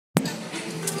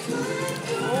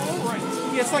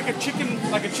it's like a chicken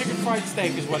fried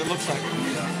steak is what it looks like.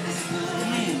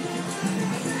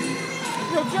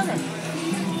 Real chicken.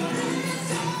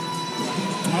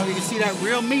 Oh, you can see that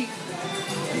real meat.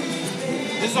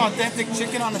 This is authentic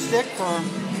chicken on a stick for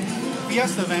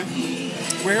Fiesta event.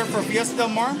 We're here for Fiesta Del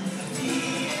Mar.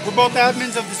 We're both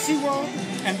admins of the SeaWorld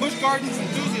and Busch Gardens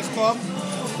Enthusiast Club,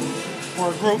 or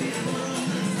a group,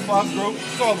 club group.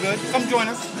 It's all good. Come join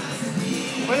us.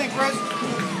 What do you think, Chris?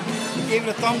 He gave it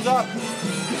a thumbs up.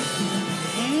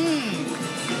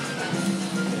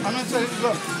 I'm gonna say this is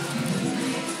good.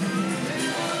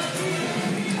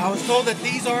 I was told that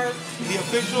these are the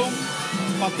official,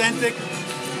 authentic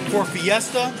for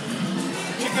Fiesta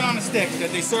chicken on a stick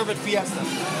that they serve at Fiesta.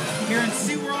 Here in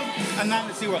SeaWorld, not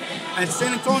at SeaWorld, at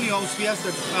San Antonio's Fiesta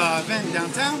event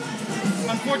downtown.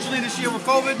 Unfortunately this year with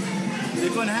COVID, they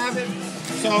couldn't have it.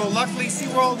 So luckily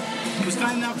SeaWorld was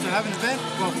kind enough to have an event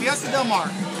called Fiesta Del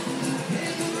Mar.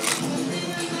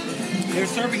 They're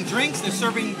serving drinks, they're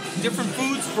serving different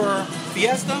foods for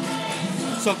Fiesta.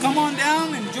 So come on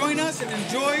down and join us and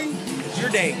enjoy your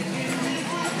day.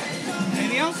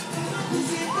 Anything else?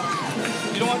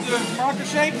 You don't want to do a marker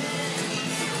shape?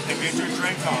 And get your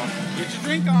drink on. Get your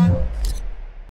drink on.